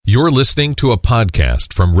You're listening to a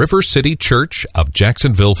podcast from River City Church of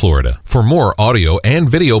Jacksonville, Florida. For more audio and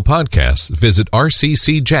video podcasts, visit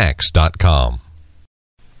rccjax.com.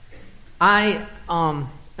 I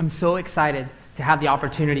am so excited to have the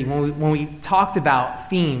opportunity when we talked about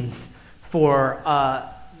themes for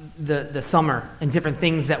the summer and different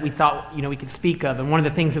things that we thought we could speak of. And one of the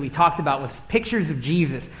things that we talked about was pictures of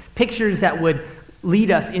Jesus, pictures that would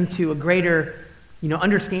lead us into a greater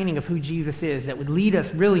understanding of who Jesus is, that would lead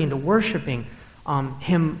us really into worshiping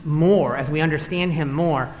him more as we understand him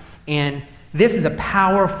more. And this is a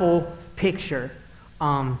powerful picture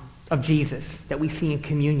of Jesus that we see in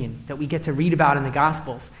communion, that we get to read about in the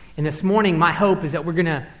Gospels. And this morning, my hope is that we're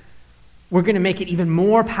gonna make it even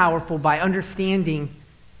more powerful by understanding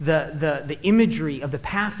the imagery of the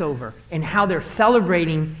Passover and how they're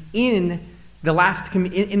celebrating in the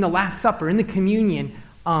Last Supper, in the communion,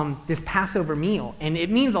 this Passover meal. And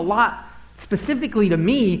it means a lot specifically to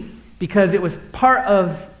me because it was part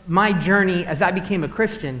of my journey as I became a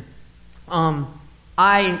Christian. Some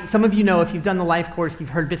of you know, if you've done the life course, you've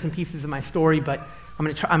heard bits and pieces of my story, but I'm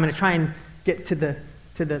gonna try and get to the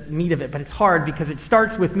meat of it. But it's hard because it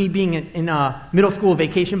starts with me being in middle school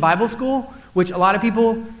Vacation Bible School, which a lot of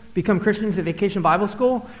people become Christians at Vacation Bible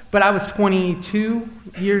School, but I was 22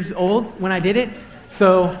 years old when I did it.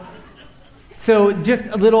 So just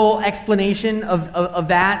a little explanation of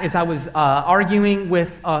that is I was arguing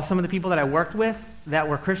with some of the people that I worked with that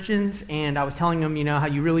were Christians, and I was telling them, how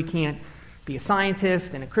you really can't be a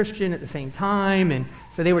scientist and a Christian at the same time. And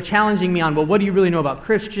so they were challenging me on, well, what do you really know about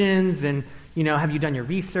Christians? And, have you done your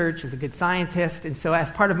research as a good scientist? And so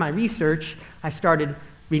as part of my research, I started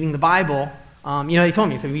reading the Bible. They told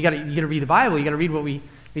me, so you got to read the Bible. You got to read what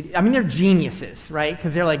they're geniuses, right?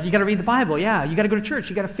 Because they're like, you got to read the Bible. Yeah, you got to go to church.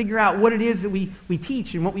 You got to figure out what it is that we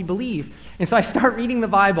teach and what we believe. And so I start reading the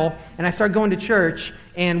Bible, and I start going to church.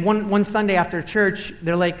 And one Sunday after church,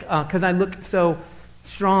 they're like, because I look so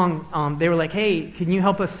strong, they were like, hey, can you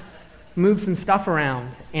help us move some stuff around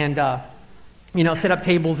and, set up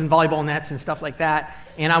tables and volleyball nets and stuff like that.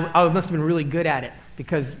 And I must have been really good at it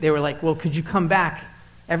because they were like, well, could you come back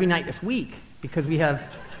every night this week? Because we have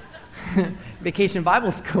Vacation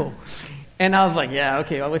Bible School. And I was like, yeah,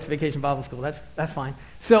 okay, well, it's Vacation Bible School. That's fine.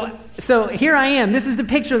 So here I am. This is the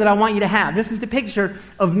picture that I want you to have. This is the picture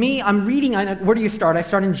of me. I'm reading. Where do you start? I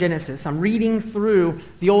start in Genesis. I'm reading through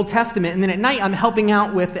the Old Testament. And then at night, I'm helping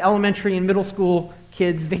out with the elementary and middle school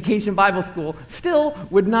kids' Vacation Bible School. Still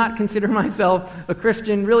would not consider myself a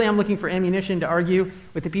Christian. Really, I'm looking for ammunition to argue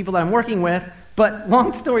with the people that I'm working with. But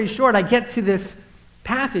long story short, I get to this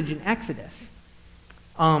passage in Exodus.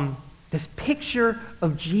 This picture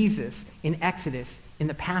of Jesus in Exodus in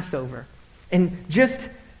the Passover. And just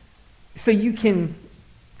so you can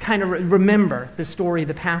kind of remember the story of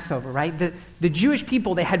the Passover, right? The Jewish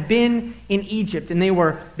people, they had been in Egypt and they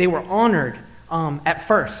were honored at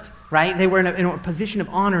first, right? They were in a position of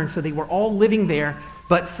honor, and so they were all living there.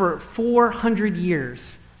 But for 400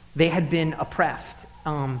 years, they had been oppressed.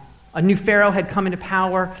 A new Pharaoh had come into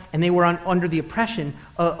power, and they were under the oppression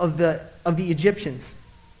of the Egyptians.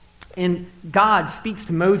 And God speaks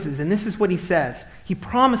to Moses, and this is what he says. He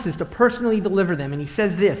promises to personally deliver them, and he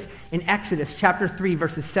says this in Exodus chapter 3,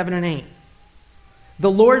 verses 7 and 8. The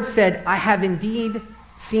Lord said, I have indeed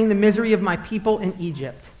seen the misery of my people in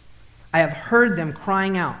Egypt. I have heard them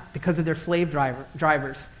crying out because of their slave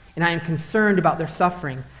drivers, and I am concerned about their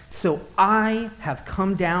suffering. So I have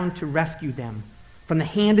come down to rescue them from the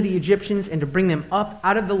hand of the Egyptians and to bring them up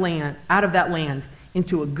out of that land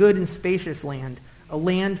into a good and spacious land, a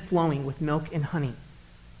land flowing with milk and honey.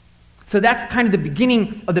 So that's kind of the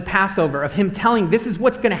beginning of the Passover, of him telling, this is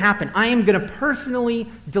what's going to happen. I am going to personally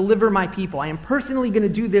deliver my people. I am personally going to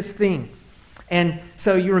do this thing. And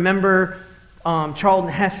so you remember Charlton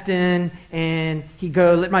Heston, and he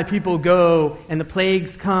go, let my people go, and the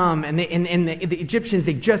plagues come, and the Egyptians,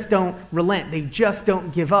 they just don't relent. They just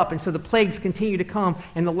don't give up. And so the plagues continue to come,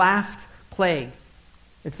 and the last plague,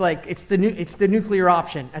 it's the nuclear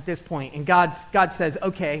option at this point. And God says,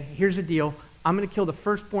 okay, here's the deal. I'm going to kill the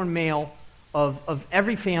firstborn male of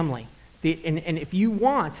every family. And if you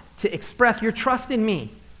want to express your trust in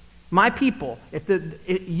me, my people,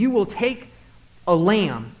 you will take a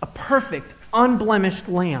lamb, a perfect, unblemished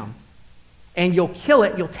lamb, and you'll kill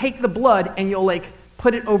it, you'll take the blood, and you'll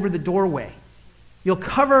put it over the doorway. You'll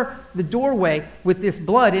cover the doorway with this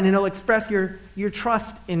blood, and it'll express your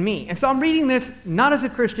trust in me. And so I'm reading this not as a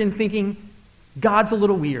Christian, thinking God's a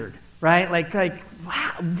little weird, right?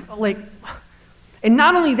 Wow, and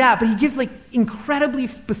not only that, but he gives incredibly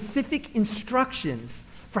specific instructions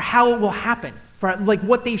for how it will happen, for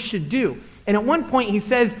what they should do. And at one point he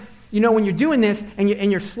says, when you're doing this and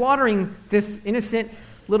you're slaughtering this innocent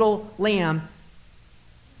little lamb,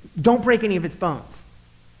 don't break any of its bones.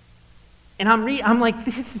 And I'm like,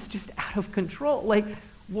 this is just out of control. Like,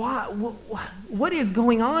 what is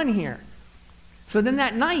going on here? So then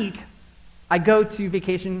that night, I go to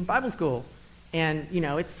Vacation Bible School. And,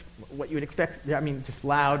 it's what you would expect. I mean, just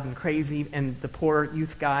loud and crazy. And the poor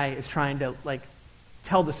youth guy is trying to,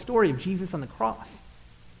 tell the story of Jesus on the cross.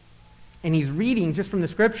 And he's reading just from the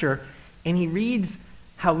scripture. And he reads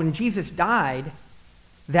how when Jesus died,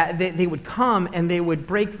 that they would come and they would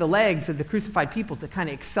break the legs of the crucified people to kind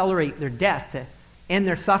of accelerate their death, to end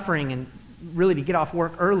their suffering, and really to get off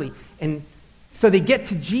work early. And so they get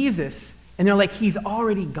to Jesus, and they're like, he's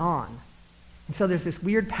already gone. And so there's this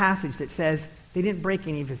weird passage that says they didn't break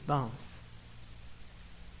any of his bones.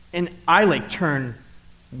 And I turn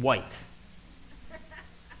white.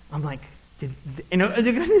 I'm like, none of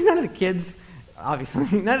the kids,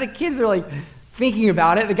 obviously, none of the kids are thinking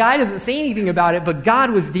about it. The guy doesn't say anything about it, but God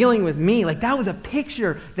was dealing with me. That was a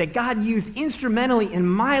picture that God used instrumentally in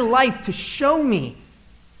my life to show me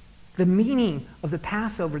the meaning of the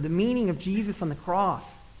Passover, the meaning of Jesus on the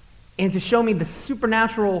cross, and to show me the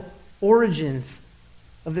supernatural origins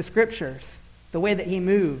of the scriptures, the way that he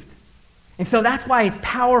moved. And so that's why it's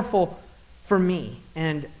powerful for me.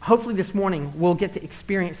 And hopefully this morning we'll get to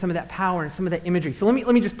experience some of that power and some of that imagery. So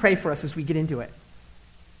let me just pray for us as we get into it.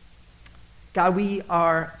 God, we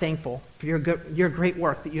are thankful for your great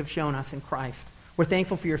work that you have shown us in Christ. We're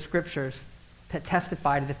thankful for your scriptures that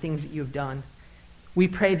testify to the things that you have done. We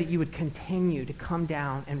pray that you would continue to come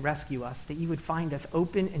down and rescue us, that you would find us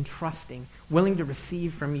open and trusting, willing to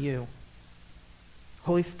receive from you.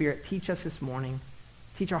 Holy Spirit, teach us this morning.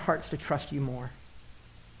 Teach our hearts to trust you more.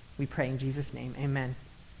 We pray in Jesus' name. Amen.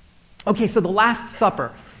 Okay, so the Last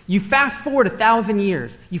Supper. You fast forward 1,000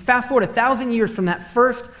 years. You fast forward 1,000 years from that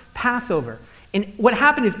first Passover. And what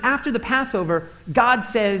happened is after the Passover, God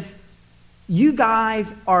says, you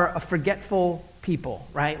guys are a forgetful people,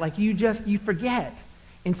 right? You forget.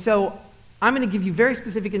 And so I'm going to give you very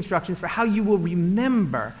specific instructions for how you will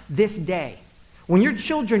remember this day. When your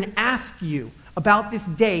children ask you about this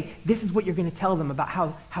day, this is what you're going to tell them about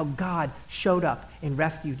how God showed up and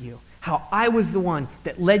rescued you. How I was the one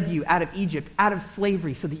that led you out of Egypt, out of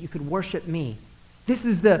slavery, so that you could worship me. This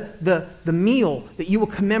is the meal that you will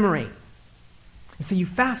commemorate. And so you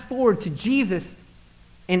fast forward to Jesus,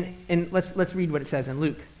 and let's read what it says in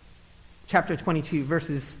Luke chapter 22,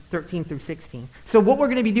 verses 13 through 16. So what we're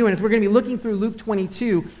going to be doing is we're going to be looking through Luke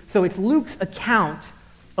 22. So it's Luke's account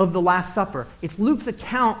of the Last Supper. It's Luke's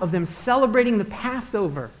account of them celebrating the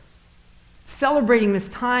Passover, celebrating this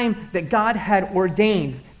time that God had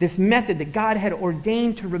ordained, this method that God had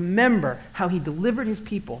ordained to remember how he delivered his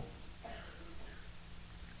people.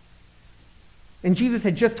 And Jesus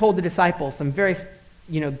had just told the disciples some very,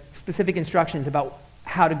 specific instructions about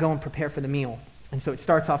how to go and prepare for the meal. And so it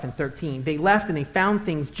starts off in 13. They left and they found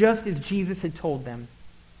things just as Jesus had told them.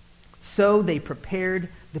 So they prepared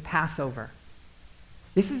the Passover.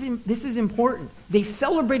 This is important. They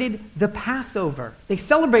celebrated the Passover. They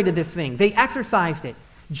celebrated this thing. They exercised it.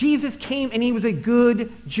 Jesus came and he was a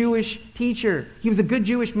good Jewish teacher. He was a good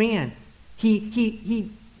Jewish man.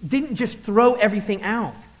 He didn't just throw everything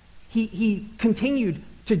out. He continued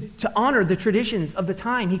to honor the traditions of the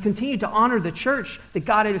time. He continued to honor the church that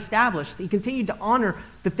God had established. He continued to honor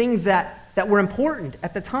the things that were important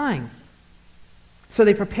at the time. So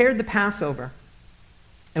they prepared the Passover.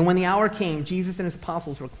 And when the hour came, Jesus and his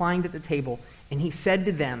apostles reclined at the table, and he said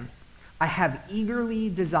to them, I have eagerly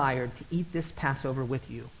desired to eat this Passover with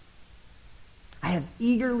you. I have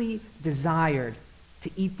eagerly desired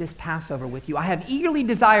to eat this Passover with you. I have eagerly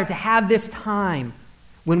desired to have this time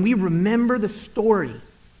when we remember the story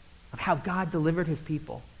of how God delivered his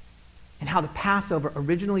people and how the Passover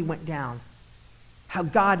originally went down, how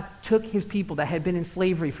God took his people that had been in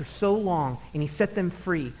slavery for so long and he set them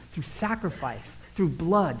free through sacrifice, through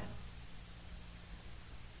blood.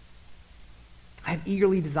 I have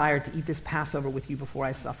eagerly desired to eat this Passover with you before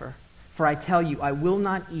I suffer. For I tell you, I will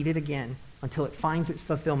not eat it again until it finds its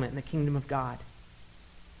fulfillment in the kingdom of God.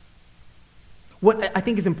 What I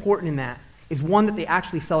think is important in that is, one, that they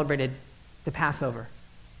actually celebrated the Passover.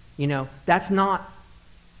 That's not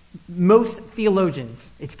most theologians.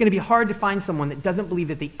 It's going to be hard to find someone that doesn't believe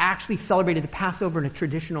that they actually celebrated the Passover in a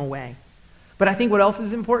traditional way. But I think what else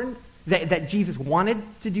is important? That Jesus wanted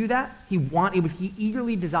to do that. He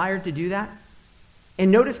eagerly desired to do that.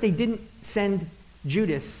 And notice they didn't send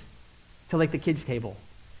Judas to the kids' table.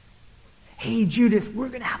 Hey, Judas, we're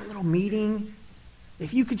going to have a little meeting.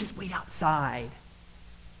 If you could just wait outside.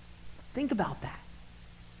 Think about that.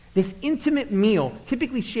 This intimate meal,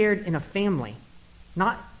 typically shared in a family,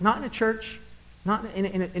 not in a church, not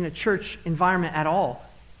in a church environment at all.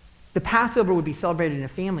 The Passover would be celebrated in a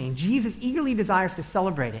family, and Jesus eagerly desires to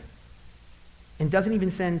celebrate it and doesn't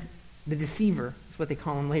even send the deceiver, is what they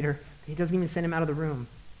call him later. He doesn't even send him out of the room.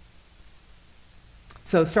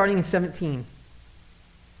 So starting in 17,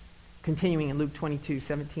 continuing in Luke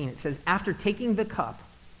 22:17, it says, after taking the cup,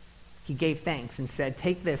 he gave thanks and said,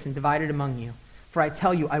 take this and divide it among you. For I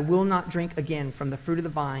tell you, I will not drink again from the fruit of the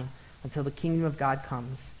vine until the kingdom of God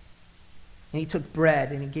comes. And he took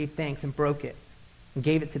bread and he gave thanks and broke it and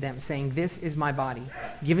gave it to them, saying, this is my body,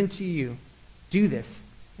 given to you. Do this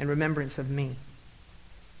in remembrance of me.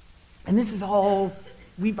 And this is all,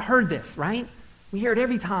 we've heard this, right? We hear it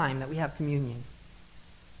every time that we have communion.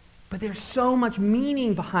 But there's so much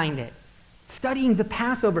meaning behind it. Studying the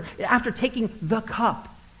Passover, after taking the cup,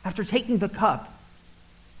 as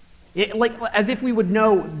if we would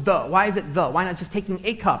know the. Why is it the? Why not just taking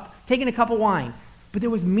a cup of wine? But there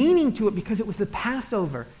was meaning to it because it was the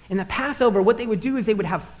Passover. In the Passover, what they would do is they would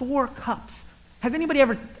have 4 cups. Has anybody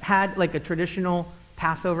ever had like a traditional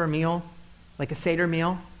Passover meal? Like a Seder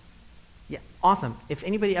meal? Yeah, awesome. If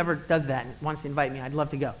anybody ever does that and wants to invite me, I'd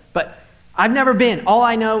love to go. But I've never been. All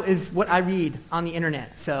I know is what I read on the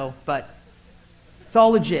internet. But it's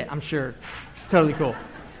all legit, I'm sure. It's totally cool.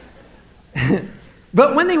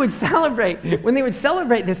 But when they would celebrate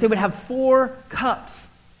this, they would have 4 cups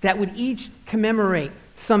that would each commemorate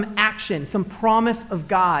some action, some promise of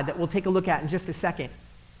God that we'll take a look at in just a second.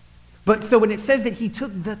 But so when it says that he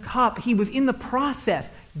took the cup, he was in the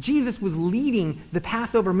process. Jesus was leading the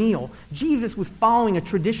Passover meal. Jesus was following a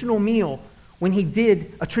traditional meal when he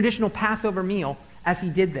did a traditional Passover meal as he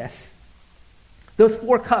did this. Those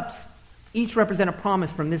 4 cups each represent a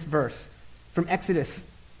promise from this verse, from Exodus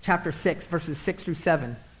chapter 6, verses 6 through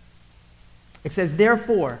 7. It says,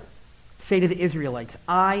 therefore, say to the Israelites,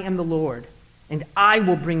 I am the Lord, and I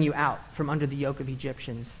will bring you out from under the yoke of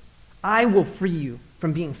Egyptians. I will free you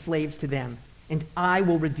from being slaves to them, and I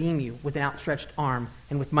will redeem you with an outstretched arm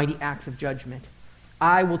and with mighty acts of judgment.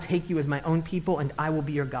 I will take you as my own people, and I will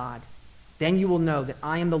be your God. Then you will know that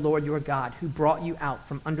I am the Lord your God, who brought you out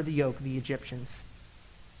from under the yoke of the Egyptians.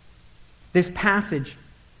 This passage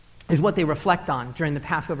is what they reflect on during the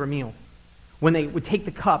Passover meal. When they would take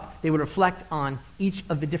the cup, they would reflect on each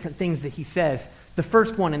of the different things that he says. The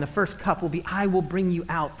first one in the first cup will be, I will bring you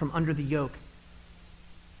out from under the yoke.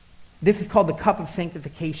 This is called the cup of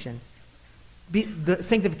sanctification. The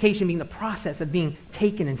sanctification being the process of being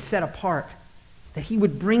taken and set apart. That he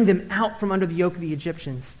would bring them out from under the yoke of the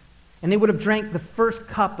Egyptians. And they would have drank the first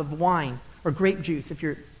cup of wine or grape juice if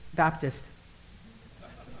you're Baptist.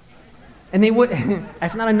 And they would,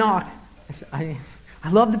 that's not a knock. I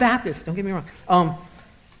love the Baptists, don't get me wrong.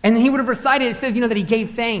 And he would have recited, it says, that he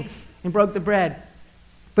gave thanks and broke the bread.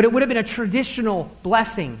 But it would have been a traditional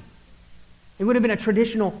blessing. It would have been a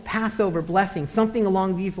traditional Passover blessing, something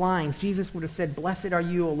along these lines. Jesus would have said, blessed are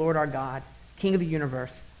you, O Lord our God, King of the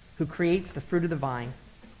universe, who creates the fruit of the vine.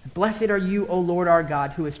 Blessed are you, O Lord our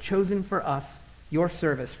God, who has chosen for us your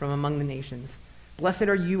service from among the nations. Blessed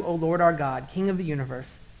are you, O Lord our God, King of the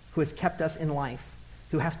universe, who has kept us in life,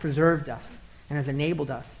 who has preserved us, and has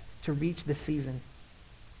enabled us to reach this season.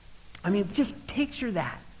 I mean, just picture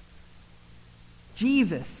that.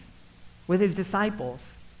 Jesus, with his disciples,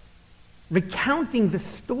 recounting the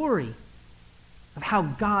story of how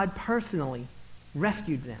God personally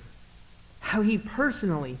rescued them, how he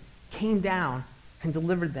personally came down and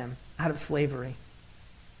delivered them out of slavery.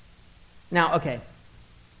 Now, okay,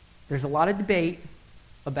 there's a lot of debate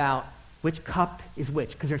about which cup is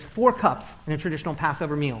which, because there's 4 cups in a traditional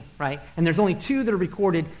Passover meal, right? And there's only 2 that are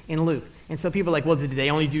recorded in Luke. And so people are like, well, did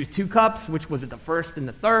they only do 2 cups? Which was it, the first and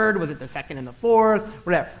the third? Was it the second and the fourth?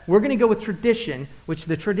 Whatever. We're going to go with tradition, which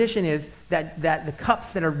the tradition is that the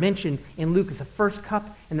cups that are mentioned in Luke is the first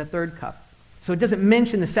cup and the third cup. So it doesn't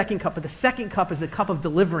mention the second cup, but the second cup is the cup of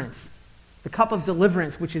deliverance. The cup of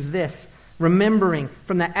deliverance, which is this, remembering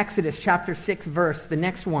from that Exodus chapter 6 verse, the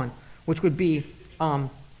next one, which would be,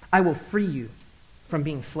 I will free you from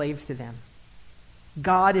being slaves to them.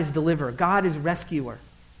 God is deliverer. God is rescuer.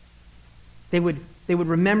 They would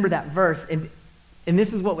remember that verse, and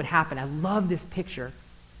this is what would happen. I love this picture.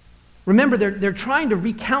 Remember, they're trying to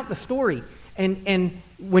recount the story, and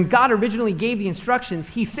when God originally gave the instructions,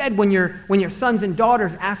 he said, when your sons and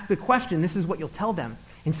daughters ask the question, this is what you'll tell them.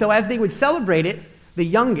 And so as they would celebrate it, the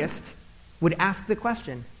youngest would ask the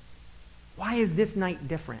question, why is this night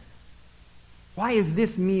different? Why is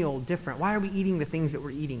this meal different? Why are we eating the things that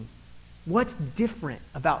we're eating? What's different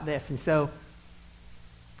about this? And so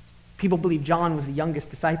people believe John was the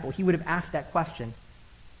youngest disciple. He would have asked that question.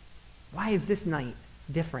 Why is this night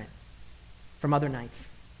different from other nights?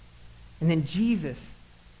 And then Jesus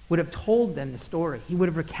would have told them the story. He would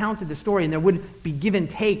have recounted the story, and there would be give and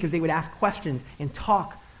take as they would ask questions and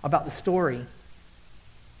talk about the story.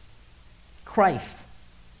 Christ,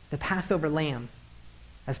 the Passover lamb,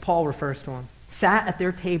 as Paul refers to him, sat at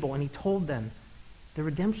their table and he told them the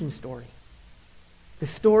redemption story. The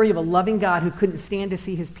story of a loving God who couldn't stand to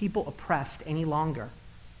see his people oppressed any longer,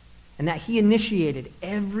 and that he initiated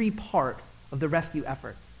every part of the rescue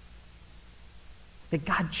effort. That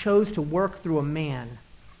God chose to work through a man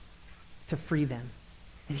to free them.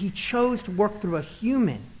 That he chose to work through a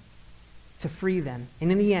human to free them.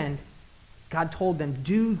 And in the end, God told them,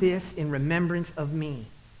 do this in remembrance of me.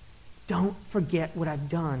 Don't forget what I've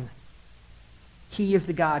done. He is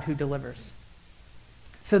the God who delivers.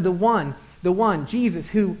 So the one, Jesus,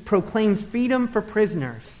 who proclaims freedom for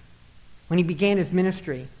prisoners when he began his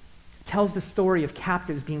ministry, tells the story of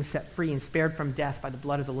captives being set free and spared from death by the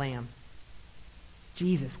blood of the Lamb.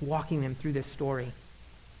 Jesus walking them through this story.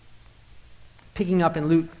 Picking up in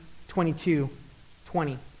Luke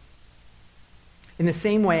 22:20. In the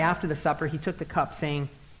same way, after the supper, he took the cup, saying,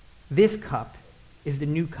 this cup is the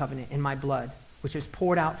new covenant in my blood, which is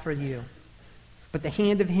poured out for you. But the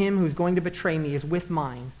hand of him who is going to betray me is with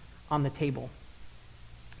mine on the table.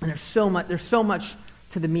 And there's so much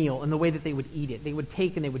to the meal and the way that they would eat it. They would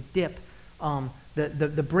take and they would dip.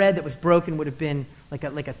 The bread that was broken would have been like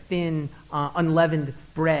a thin, unleavened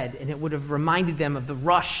bread, and it would have reminded them of the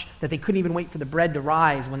rush that they couldn't even wait for the bread to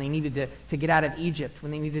rise when they needed to get out of Egypt,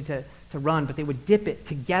 when they needed to run. But they would dip it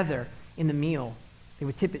together in the meal. They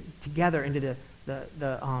would dip it together into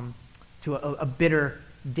a bitter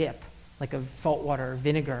dip, like of salt water or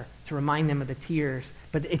vinegar, to remind them of the tears.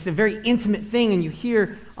 But it's a very intimate thing, and you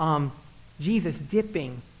hear Jesus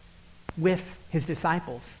dipping with his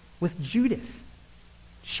disciples, with Judas,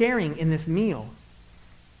 sharing in this meal.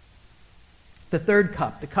 The third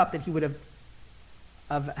cup, the cup that he would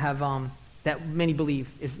have that many believe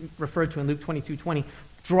is referred to in Luke 22:20,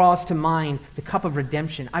 draws to mind the cup of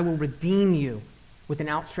redemption. I will redeem you with an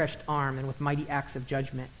outstretched arm and with mighty acts of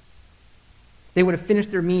judgment. They would have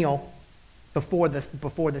finished their meal before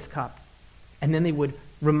this cup, and then they would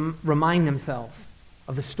remind themselves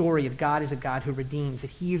of the story of God as a God who redeems, that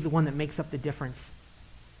he is the one that makes up the difference,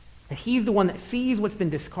 that he's the one that sees what's been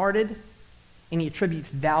discarded and he attributes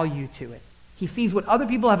value to it. He sees what other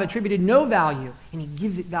people have attributed no value and he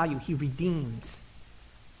gives it value. He redeems.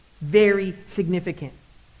 Very significant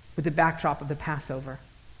with the backdrop of the Passover.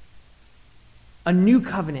 A new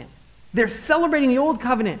covenant. They're celebrating the old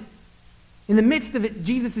covenant. In the midst of it,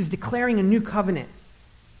 Jesus is declaring a new covenant.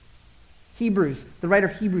 Hebrews, the writer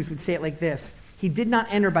of Hebrews would say it like this: he did not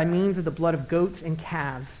enter by means of the blood of goats and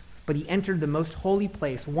calves, but he entered the most holy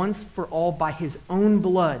place once for all by his own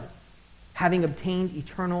blood, having obtained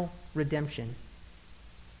eternal redemption.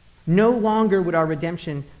 No longer would our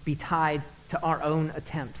redemption be tied to our own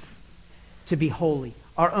attempts to be holy,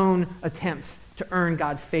 our own attempts to earn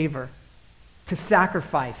God's favor, to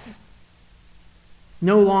sacrifice.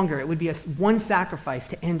 No longer. It would be one sacrifice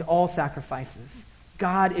to end all sacrifices.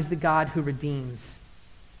 God is the God who redeems,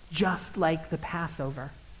 just like the Passover.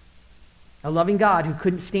 A loving God who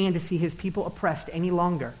couldn't stand to see his people oppressed any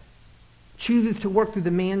longer chooses to work through the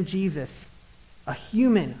man Jesus, a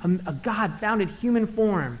human, a God-founded human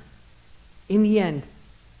form. In the end,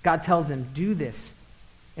 God tells him, do this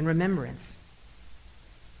in remembrance.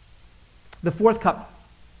 The fourth cup,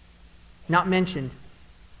 not mentioned,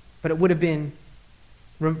 but it would have been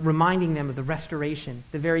reminding them of the restoration,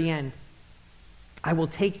 the very end. I will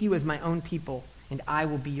take you as my own people, and I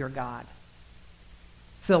will be your God.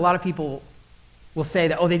 So a lot of people will say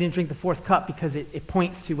that, they didn't drink the fourth cup because it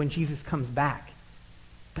points to when Jesus comes back.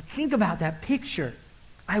 But think about that picture.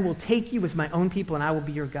 I will take you as my own people, and I will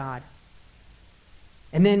be your God.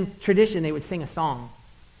 And then tradition, they would sing a song.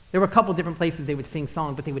 There were a couple different places they would sing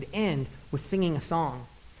songs, but they would end with singing a song.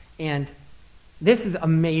 And this is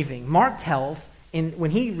amazing. Mark tells,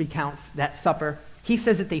 when he recounts that supper, he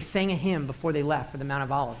says that they sang a hymn before they left for the Mount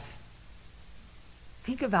of Olives.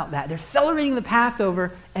 Think about that. They're celebrating the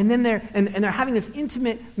Passover, and then they're having this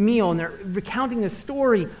intimate meal, and they're recounting the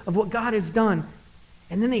story of what God has done.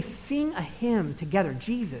 And then they sing a hymn together.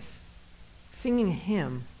 Jesus singing a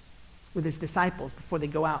hymn with his disciples before they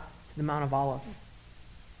go out to the Mount of Olives.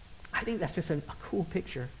 I think that's just a cool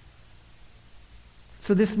picture.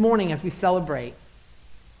 So this morning, as we celebrate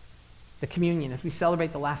the communion, as we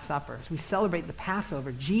celebrate the Last Supper, as we celebrate the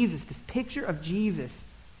Passover, Jesus, this picture of Jesus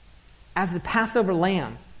as the Passover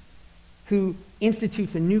lamb who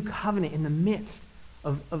institutes a new covenant in the midst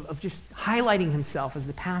of just highlighting himself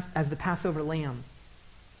as the Passover lamb.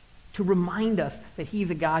 to remind us that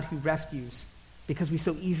he's a God who rescues, because we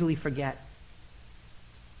so easily forget.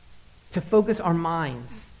 To focus our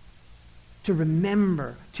minds, to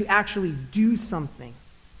remember, to actually do something.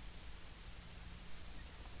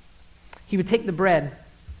 He would take the bread,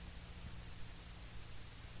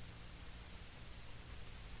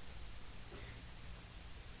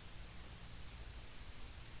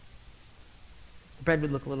 the bread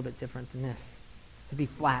would look a little bit different than this. It'd be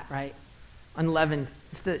flat, right? Unleavened.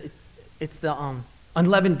 It's the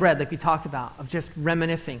unleavened bread, like we talked about, of just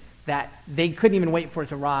reminiscing that they couldn't even wait for it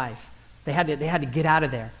to rise. They had to get out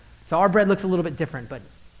of there. So our bread looks a little bit different, but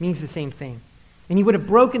means the same thing. And he would have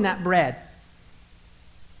broken that bread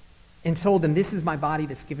and told them, this is my body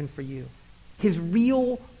that's given for you. His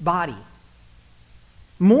real body.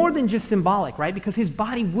 More than just symbolic, right? Because his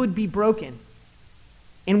body would be broken.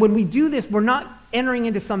 And when we do this, we're not entering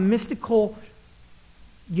into some mystical,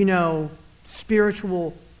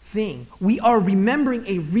 spiritual thing. We are remembering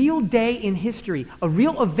a real day in history, a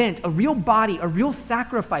real event, a real body, a real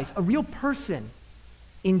sacrifice, a real person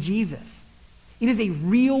in Jesus. It is a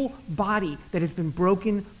real body that has been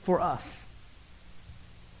broken for us.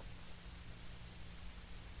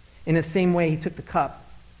 In the same way, he took the cup.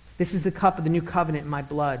 This is the cup of the new covenant in my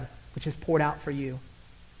blood, which is poured out for you.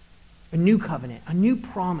 A new covenant, a new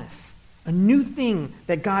promise, a new thing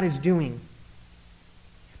that God is doing.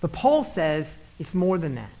 But Paul says it's more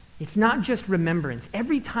than that. It's not just remembrance.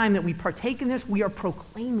 Every time that we partake in this, we are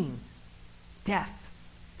proclaiming death.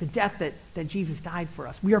 The death that Jesus died for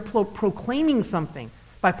us. We are proclaiming something.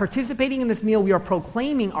 By participating in this meal, we are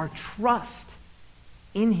proclaiming our trust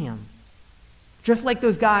in him. Just like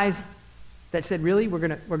those guys that said, really, we're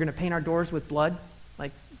gonna paint our doors with blood?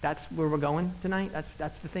 Like, that's where we're going tonight?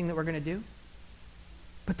 That's the thing that we're going to do?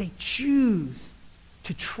 But they choose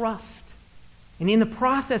to trust. And in the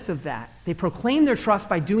process of that, they proclaim their trust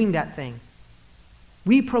by doing that thing.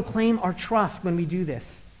 We proclaim our trust when we do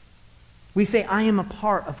this. We say, I am a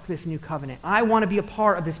part of this new covenant. I want to be a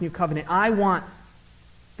part of this new covenant. I want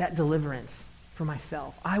that deliverance for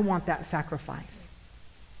myself. I want that sacrifice.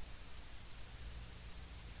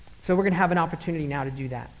 So we're going to have an opportunity now to do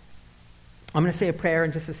that. I'm going to say a prayer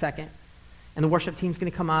in just a second, and the worship team's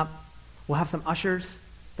going to come up. We'll have some ushers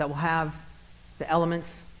that will have the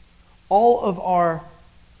elements. All of our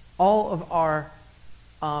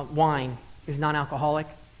wine is non-alcoholic.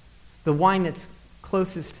 The wine that's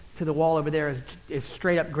closest to the wall over there is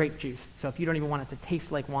straight up grape juice. So if you don't even want it to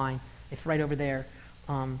taste like wine, it's right over there.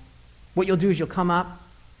 What you'll do is you'll come up,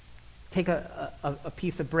 take a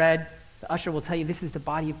piece of bread. The usher will tell you, this is the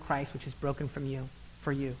body of Christ, which is broken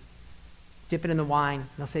for you. Dip it in the wine.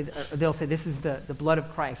 They'll say, this is the blood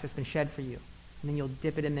of Christ that's been shed for you. And then you'll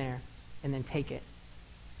dip it in there and then take it.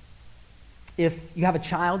 If you have a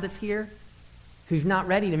child that's here who's not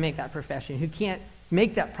ready to make that profession, who can't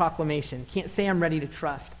make that proclamation, can't say I'm ready to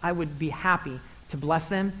trust, I would be happy to bless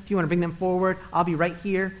them. If you want to bring them forward, I'll be right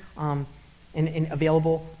here and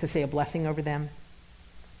available to say a blessing over them.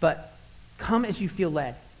 But come as you feel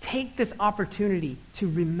led. Take this opportunity to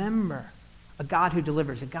remember a God who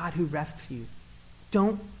delivers, a God who rescues you.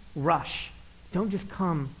 Don't rush. Don't just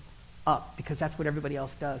come up because that's what everybody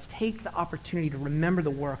else does. Take the opportunity to remember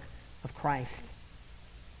the work of Christ.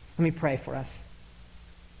 Let me pray for us.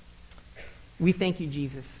 We thank you,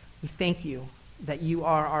 Jesus. We thank you that you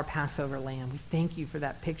are our Passover lamb. We thank you for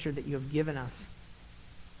that picture that you have given us.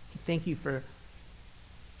 We thank you for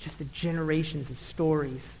just the generations of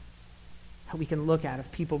stories that we can look at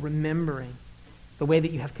of people remembering the way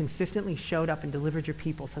that you have consistently showed up and delivered your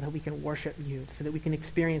people so that we can worship you, so that we can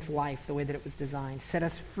experience life the way that it was designed. Set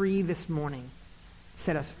us free this morning.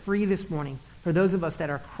 Set us free this morning. For those of us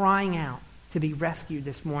that are crying out to be rescued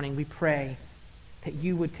this morning, we pray that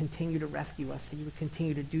you would continue to rescue us, that you would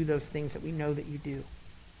continue to do those things that we know that you do.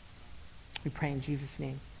 We pray in Jesus'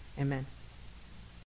 name. Amen.